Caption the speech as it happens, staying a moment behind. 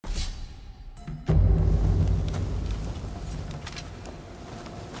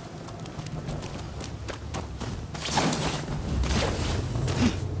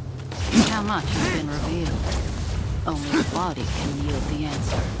Much has been revealed. Only the body can yield the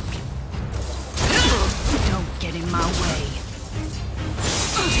answer. Don't get in my way.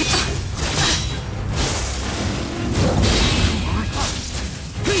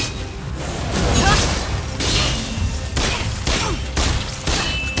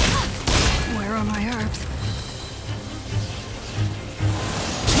 Where are my herbs?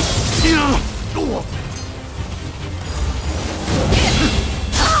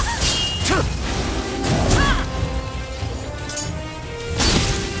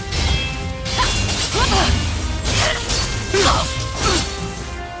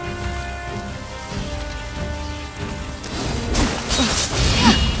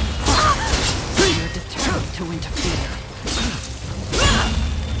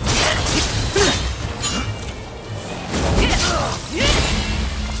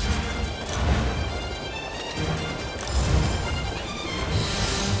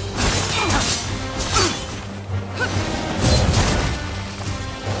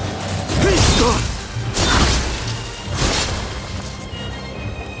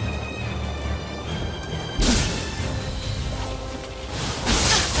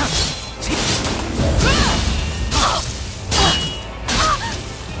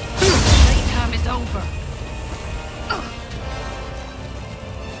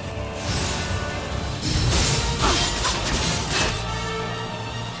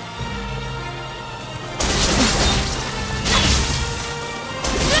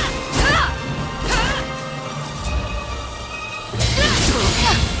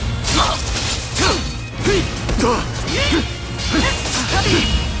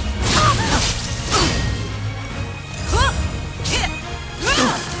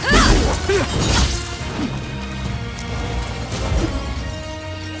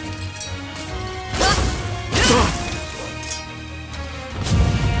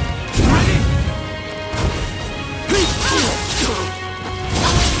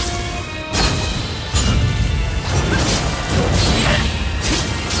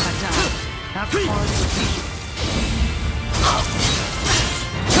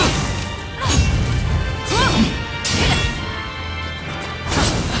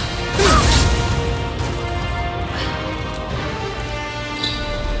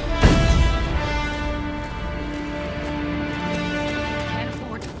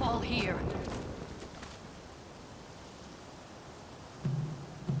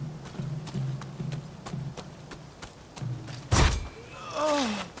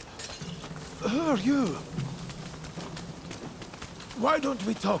 Who are you? Why don't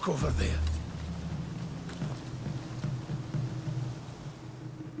we talk over there?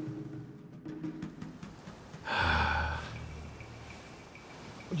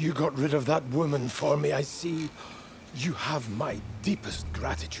 You got rid of that woman for me, I see. You have my deepest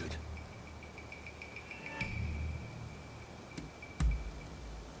gratitude.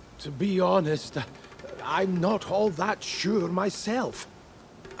 To be honest, I'm not all that sure myself.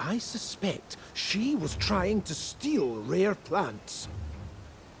 I suspect she was trying to steal rare plants.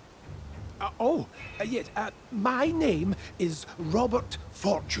 Yes, my name is Robert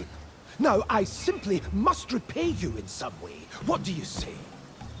Fortune. Now, I simply must repay you in some way. What do you say?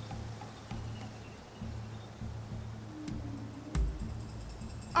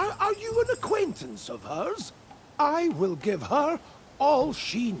 Are you an acquaintance of hers? I will give her all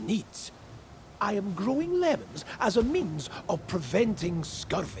she needs. I am growing lemons as a means of preventing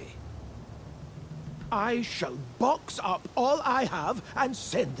scurvy. I shall box up all I have and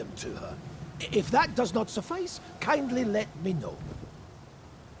send them to her. If that does not suffice, kindly let me know.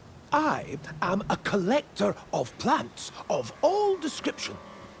 I am a collector of plants of all description.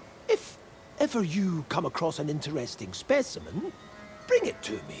 If ever you come across an interesting specimen, bring it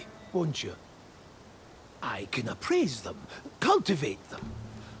to me, won't you? I can appraise them, cultivate them,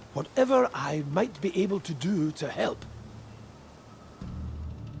 whatever I might be able to do to help.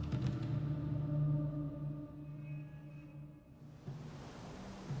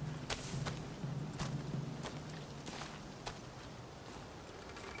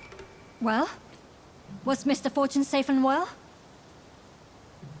 Well? Was Mr. Fortune safe and well?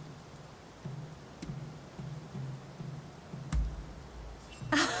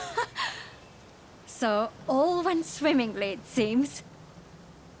 So, all went swimmingly, it seems.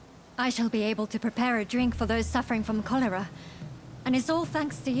 I shall be able to prepare a drink for those suffering from cholera, and it's all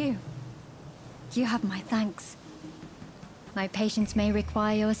thanks to you. You have my thanks. My patients may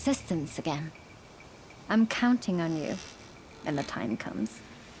require your assistance again. I'm counting on you when the time comes.